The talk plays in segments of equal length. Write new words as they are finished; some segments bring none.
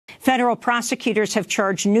Federal prosecutors have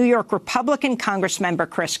charged New York Republican Congressmember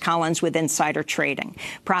Chris Collins with insider trading.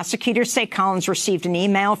 Prosecutors say Collins received an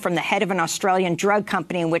email from the head of an Australian drug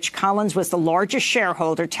company in which Collins was the largest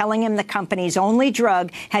shareholder, telling him the company's only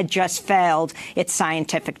drug had just failed its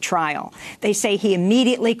scientific trial. They say he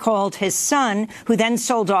immediately called his son, who then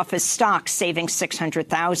sold off his stock, saving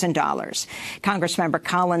 $600,000. Congressmember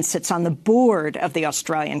Collins sits on the board of the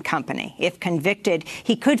Australian company. If convicted,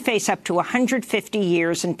 he could face up to 150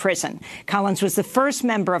 years in prison. Collins was the first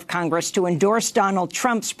member of Congress to endorse Donald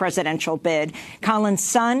Trump's presidential bid. Collins'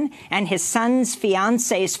 son and his son's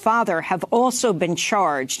fiance's father have also been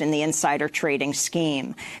charged in the insider trading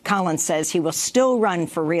scheme. Collins says he will still run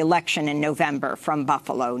for re-election in November from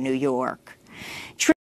Buffalo, New York.